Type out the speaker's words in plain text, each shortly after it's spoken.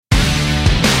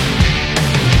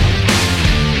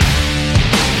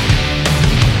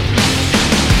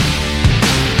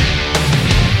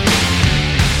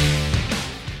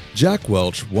Jack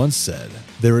Welch once said,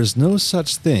 "There is no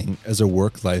such thing as a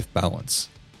work-life balance.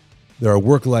 There are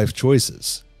work-life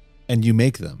choices, and you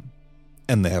make them,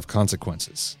 and they have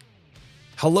consequences."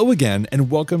 Hello again,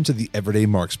 and welcome to The Everyday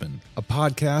Marksman, a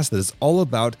podcast that is all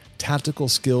about tactical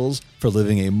skills for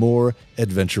living a more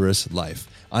adventurous life.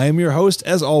 I am your host,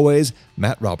 as always,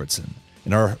 Matt Robertson,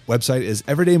 and our website is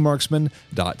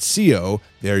everydaymarksman.co.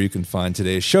 There you can find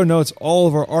today's show notes, all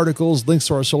of our articles, links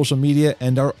to our social media,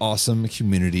 and our awesome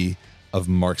community of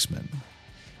marksmen.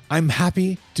 I'm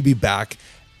happy to be back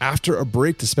after a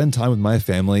break to spend time with my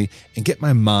family and get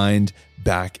my mind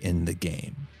back in the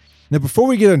game. Now, before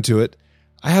we get into it,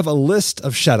 I have a list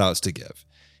of shout-outs to give.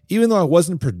 Even though I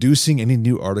wasn't producing any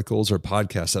new articles or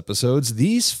podcast episodes,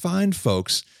 these fine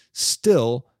folks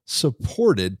still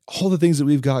supported all the things that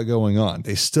we've got going on.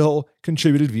 They still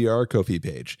contributed via our Ko-fi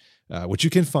page, which you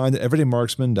can find at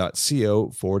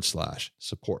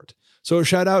everydaymarksman.co/support. So a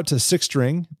shout out to Six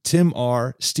String, Tim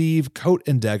R., Steve, Coat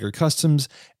and Dagger Customs,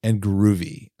 and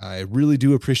Groovy. I really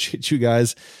do appreciate you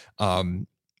guys. I'm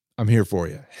here for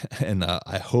you. And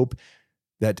I hope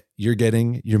that you're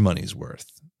getting your money's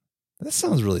worth. That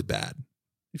sounds really bad.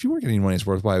 If you weren't getting your money's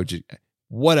worth, why would you?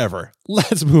 Whatever.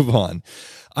 Let's move on.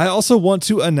 I also want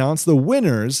to announce the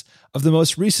winners of the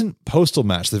most recent postal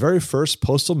match, the very first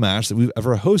postal match that we've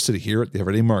ever hosted here at the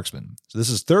Everyday Marksman. So this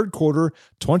is third quarter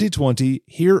 2020.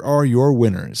 Here are your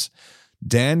winners.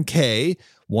 Dan K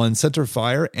won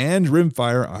centerfire and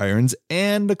rimfire irons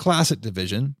and the classic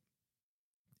division.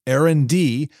 Aaron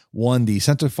D won the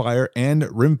centerfire and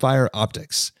rimfire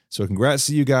optics. So congrats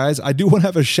to you guys. I do want to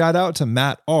have a shout out to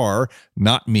Matt R,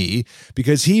 not me,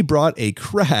 because he brought a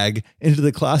Krag into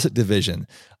the classic division.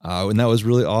 And that was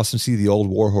really awesome to see the old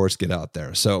Warhorse get out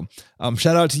there. So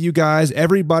shout out to you guys.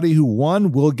 Everybody who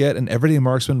won will get an Everyday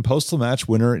Marksman postal match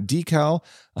winner decal.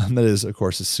 That is, of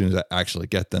course, as soon as I actually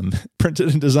get them printed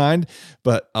and designed,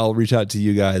 but I'll reach out to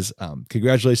you guys.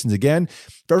 Congratulations again.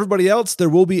 For everybody else, there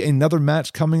will be another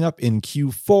match coming up in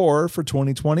Q4 for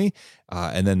 2020,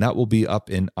 and then that will be up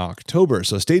in October.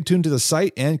 So stay tuned to the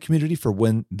site and community for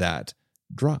when that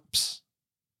drops.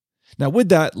 Now, with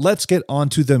that, let's get on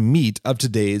to the meat of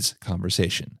today's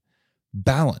conversation: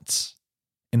 balance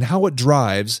and how it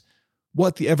drives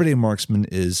what the Everyday Marksman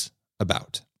is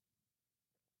about.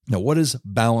 Now, what does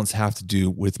balance have to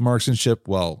do with marksmanship?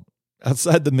 Well,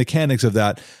 outside the mechanics of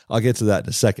that, I'll get to that in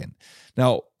a second.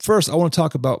 Now, first, I want to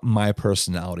talk about my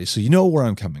personality so you know where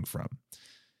I'm coming from.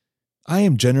 I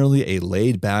am generally a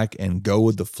laid-back and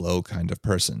go-with-the-flow kind of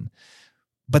person,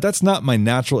 but that's not my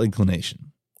natural inclination.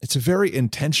 It's a very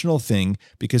intentional thing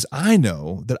because I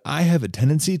know that I have a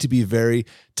tendency to be very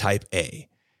type A,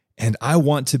 and I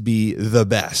want to be the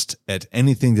best at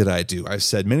anything that I do. I've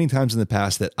said many times in the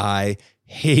past that I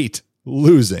hate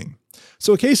losing.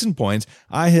 So a case in point,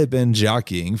 I had been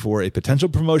jockeying for a potential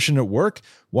promotion at work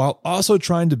while also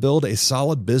trying to build a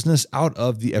solid business out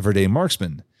of the Everyday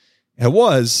Marksman. It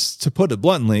was, to put it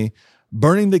bluntly,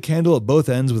 burning the candle at both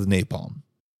ends with napalm.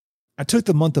 I took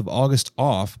the month of August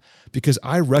off because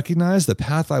I recognized the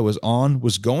path I was on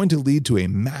was going to lead to a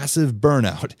massive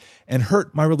burnout and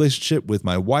hurt my relationship with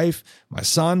my wife, my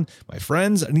son, my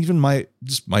friends, and even my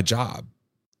job.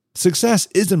 Success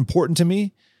is important to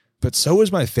me, but so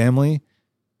is my family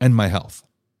and my health.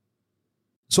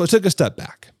 So I took a step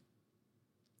back.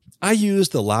 I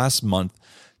used the last month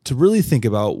to really think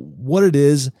about what it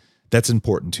is that's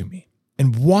important to me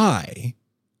and why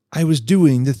I was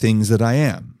doing the things that I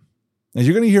am. Now,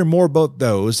 you're going to hear more about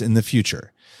those in the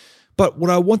future. But what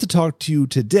I want to talk to you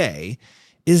today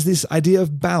is this idea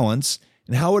of balance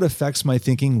and how it affects my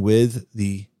thinking with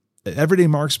the Everyday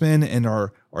Marksman and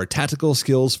our tactical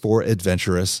skills for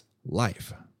adventurous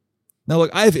life. Now,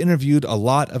 look, I've interviewed a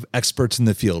lot of experts in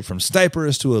the field, from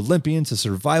snipers to Olympians to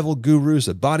survival gurus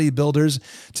to bodybuilders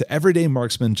to everyday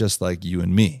marksmen just like you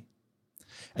and me.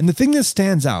 And the thing that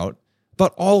stands out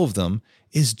about all of them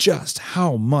is just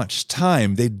how much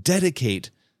time they dedicate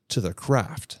to the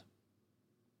craft.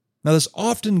 Now, this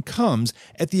often comes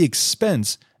at the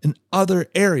expense in other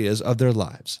areas of their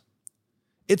lives.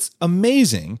 It's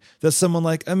amazing that someone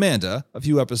like Amanda, a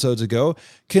few episodes ago,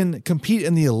 can compete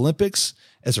in the Olympics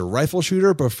as a rifle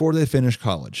shooter before they finish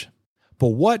college. But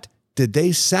what did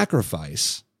they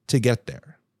sacrifice to get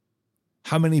there?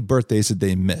 How many birthdays did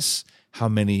they miss? How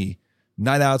many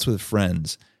night outs with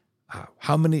friends?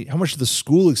 How much of the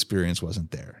school experience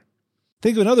wasn't there?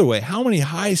 Think of another way. How many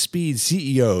high-speed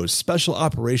CEOs, special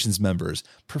operations members,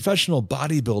 professional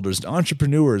bodybuilders, and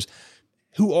entrepreneurs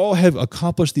who all have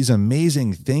accomplished these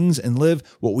amazing things and live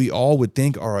what we all would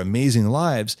think are amazing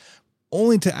lives,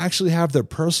 only to actually have their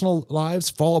personal lives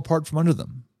fall apart from under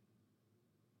them?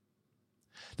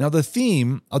 Now, the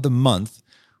theme of the month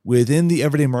within the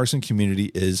Everyday Marksman community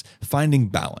is finding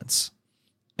balance.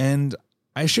 And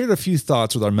I shared a few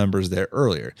thoughts with our members there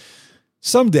earlier.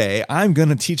 Someday, I'm going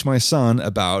to teach my son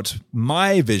about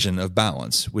my vision of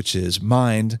balance, which is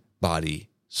mind, body,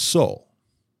 soul.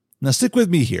 Now, stick with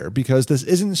me here because this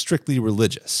isn't strictly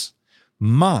religious.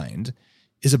 Mind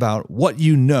is about what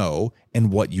you know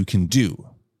and what you can do.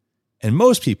 And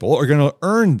most people are going to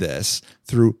earn this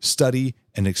through study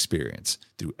and experience,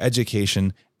 through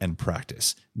education and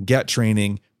practice. Get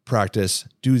training, practice,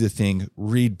 do the thing,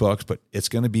 read books, but it's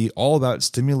going to be all about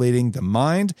stimulating the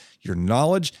mind, your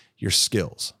knowledge, your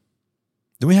skills.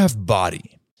 Then we have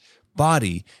body.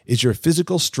 Body is your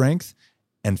physical strength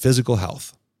and physical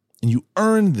health. And you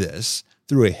earn this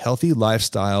through a healthy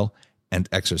lifestyle and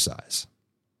exercise.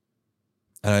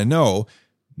 And I know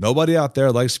nobody out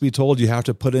there likes to be told you have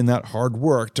to put in that hard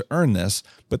work to earn this,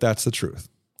 but that's the truth.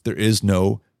 There is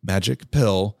no magic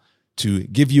pill to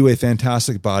give you a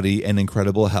fantastic body and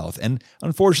incredible health. And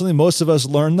unfortunately, most of us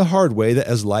learn the hard way that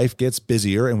as life gets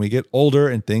busier and we get older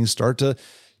and things start to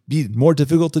be more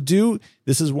difficult to do,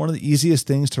 this is one of the easiest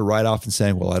things to write off and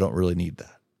saying, well, I don't really need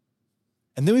that.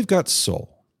 And then we've got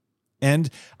soul.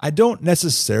 And I don't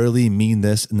necessarily mean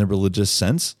this in the religious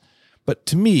sense, but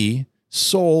to me,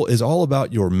 soul is all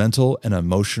about your mental and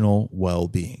emotional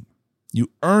well-being. You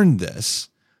earn this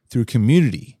through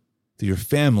community, through your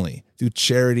family, through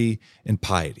charity and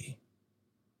piety.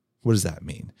 What does that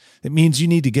mean? It means you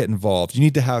need to get involved. You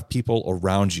need to have people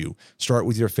around you. Start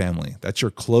with your family. That's your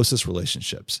closest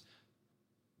relationships.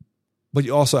 But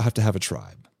you also have to have a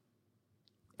tribe.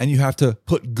 And you have to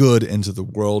put good into the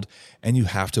world, and you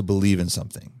have to believe in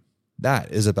something.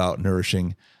 That is about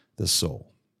nourishing the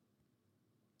soul.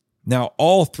 Now,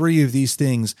 all three of these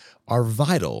things are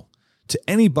vital to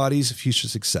anybody's future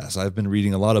success. I've been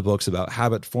reading a lot of books about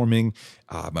habit forming.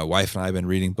 My wife and I have been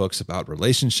reading books about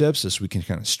relationships so we can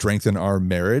kind of strengthen our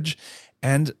marriage.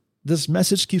 And this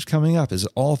message keeps coming up is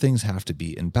all things have to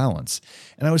be in balance.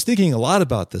 And I was thinking a lot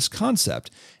about this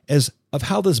concept as of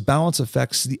how this balance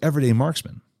affects the everyday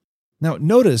marksman. Now,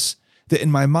 notice that in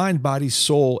my mind, body,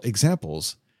 soul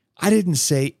examples, I didn't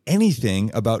say anything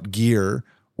about gear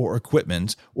or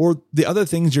equipment or the other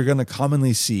things you're going to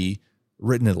commonly see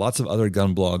written in lots of other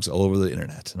gun blogs all over the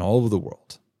internet and all over the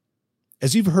world.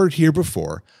 As you've heard here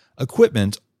before,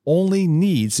 equipment only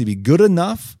needs to be good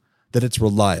enough that it's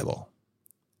reliable.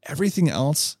 Everything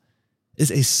else is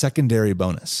a secondary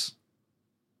bonus.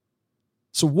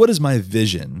 So what is my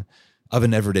vision of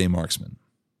an everyday marksman?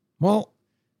 Well,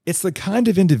 it's the kind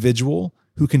of individual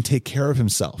who can take care of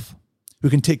himself, who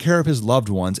can take care of his loved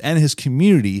ones and his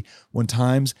community when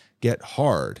times get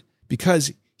hard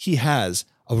because he has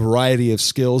a variety of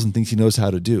skills and things he knows how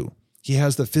to do. He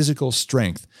has the physical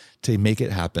strength to make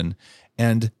it happen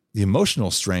and the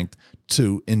emotional strength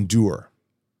to endure.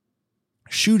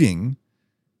 Shooting,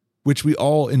 which we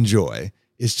all enjoy,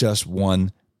 is just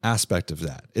one aspect of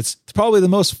that. It's probably the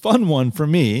most fun one for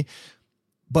me,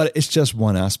 but it's just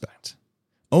one aspect.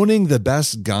 Owning the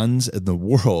best guns in the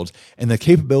world and the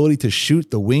capability to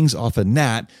shoot the wings off a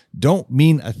gnat don't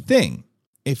mean a thing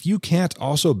if you can't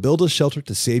also build a shelter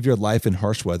to save your life in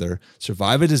harsh weather,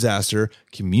 survive a disaster,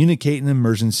 communicate an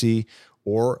emergency,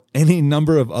 or any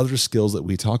number of other skills that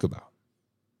we talk about.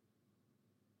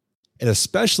 It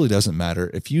especially doesn't matter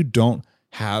if you don't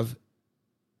have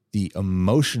the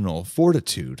emotional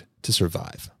fortitude to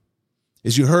survive.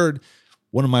 As you heard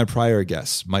one of my prior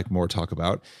guests, Mike Moore, talk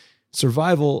about,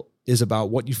 survival is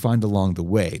about what you find along the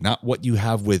way, not what you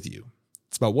have with you.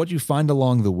 It's about what you find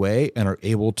along the way and are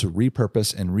able to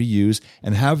repurpose and reuse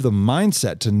and have the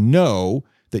mindset to know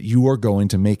that you are going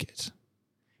to make it.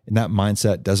 And that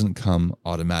mindset doesn't come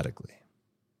automatically.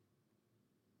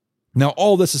 Now,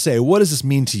 all this to say, what does this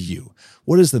mean to you?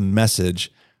 What is the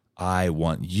message I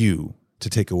want you to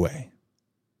take away?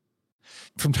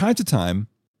 From time to time,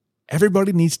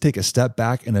 everybody needs to take a step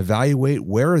back and evaluate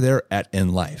where they're at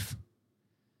in life.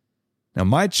 Now,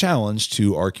 my challenge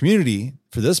to our community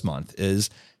for this month is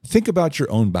think about your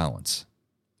own balance,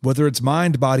 whether it's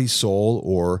mind, body, soul,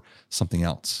 or something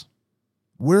else.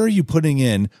 Where are you putting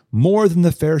in more than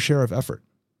the fair share of effort?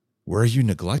 Where are you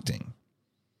neglecting?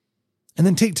 And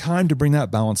then take time to bring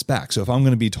that balance back. So if I'm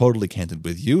going to be totally candid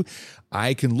with you,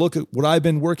 I can look at what I've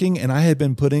been working, and I have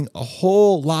been putting a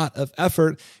whole lot of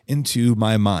effort into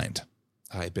my mind.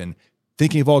 I've been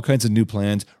thinking of all kinds of new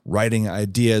plans, writing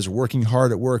ideas, working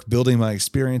hard at work, building my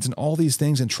experience and all these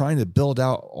things and trying to build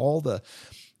out all the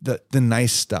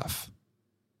nice stuff.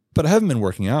 But I haven't been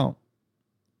working out.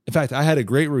 In fact, I had a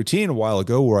great routine a while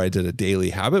ago where I did a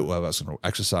daily habit where I was going to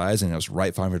exercise and I was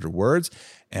write 500 words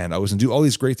and I was going to do all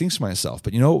these great things for myself.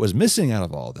 But you know what was missing out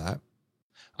of all that?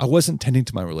 I wasn't tending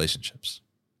to my relationships.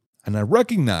 And I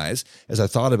recognized, as I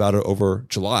thought about it over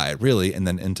July, really, and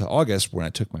then into August when I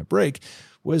took my break,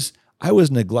 was I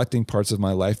was neglecting parts of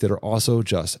my life that are also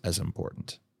just as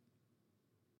important.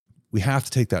 We have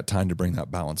to take that time to bring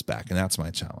that balance back, and that's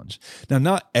my challenge. Now,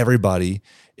 not everybody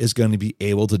is going to be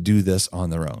able to do this on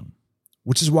their own,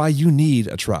 which is why you need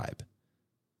a tribe.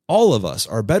 All of us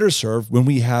are better served when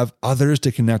we have others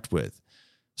to connect with.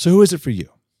 So who is it for you?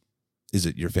 Is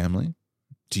it your family?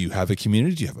 Do you have a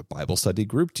community? Do you have a Bible study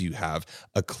group? Do you have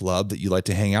a club that you like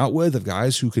to hang out with of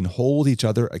guys who can hold each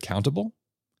other accountable?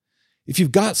 If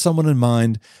you've got someone in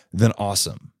mind, then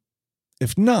awesome.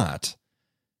 If not,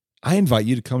 I invite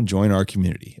you to come join our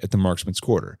community at the Marksman's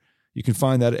Quarter. You can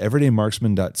find that at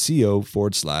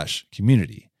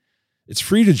everydaymarksman.co/community. It's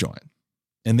free to join.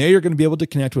 And there you're going to be able to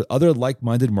connect with other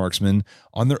like-minded marksmen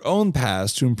on their own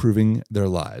paths to improving their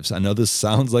lives. I know this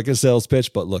sounds like a sales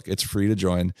pitch, but look, it's free to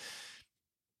join.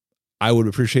 I would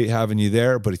appreciate having you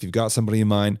there, but if you've got somebody in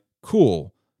mind,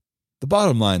 cool. The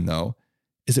bottom line, though,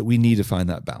 is that we need to find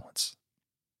that balance.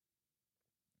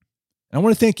 And I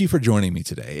want to thank you for joining me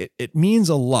today. It means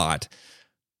a lot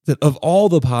that of all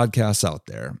the podcasts out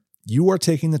there, you are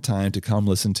taking the time to come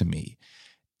listen to me.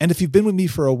 And if you've been with me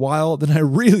for a while, then I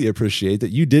really appreciate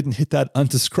that you didn't hit that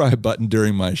unsubscribe button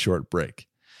during my short break.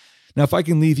 Now, if I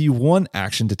can leave you one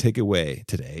action to take away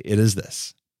today, it is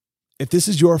this. If this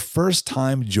is your first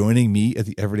time joining me at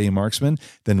the Everyday Marksman,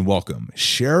 then welcome.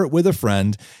 Share it with a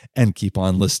friend and keep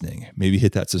on listening. Maybe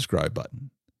hit that subscribe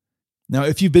button. Now,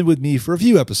 if you've been with me for a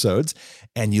few episodes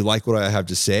and you like what I have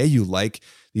to say, you like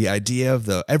the idea of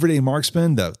the everyday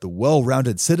marksman, the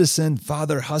well-rounded citizen,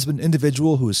 father, husband,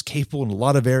 individual who is capable in a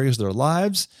lot of areas of their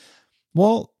lives,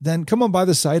 well, then come on by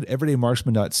the site,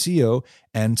 everydaymarksman.co,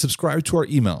 and subscribe to our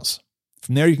emails.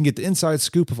 From there, you can get the inside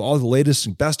scoop of all the latest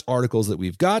and best articles that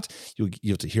we've got. You'll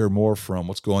get to hear more from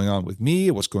what's going on with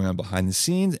me, what's going on behind the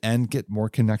scenes, and get more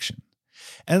connection.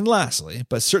 And lastly,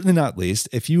 but certainly not least,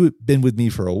 if you've been with me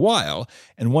for a while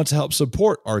and want to help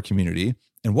support our community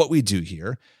and what we do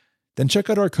here, then check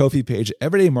out our Ko-fi page at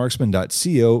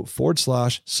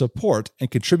everydaymarksman.co/support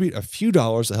and contribute a few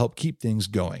dollars to help keep things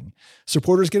going.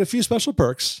 Supporters get a few special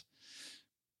perks,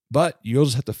 but you'll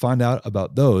just have to find out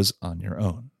about those on your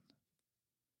own.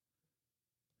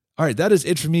 All right, that is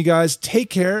it for me, guys. Take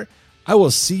care. I will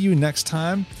see you next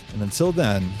time. And until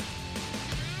then,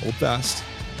 hold fast,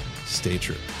 stay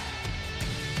true.